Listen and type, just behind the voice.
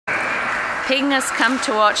Pinga's come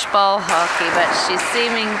to watch ball hockey, but she's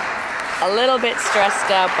seeming a little bit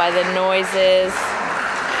stressed out by the noises,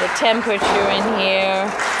 the temperature in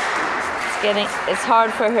here. It's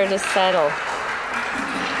hard for her to settle.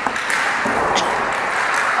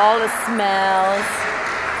 All the smells.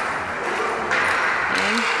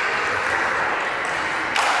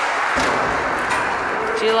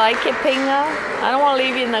 Do you like it, Pinga? I don't want to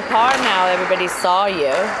leave you in the car now. Everybody saw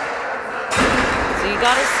you. So you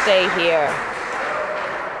gotta stay here.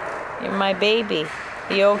 You're my baby.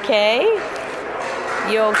 You okay?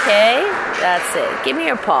 You okay? That's it. Give me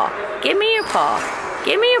your paw. Give me your paw.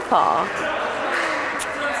 Give me your paw.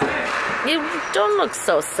 You don't look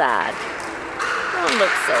so sad. Don't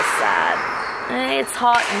look so sad. It's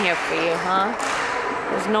hot in here for you, huh?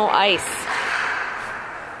 There's no ice.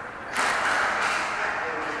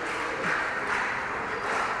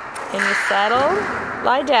 Can you settle?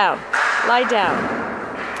 Lie down. Lie down.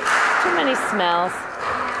 Too many smells.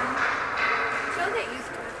 She'll get used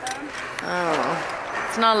to it though. Oh.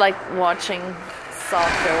 It's not like watching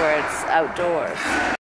soccer where it's outdoors.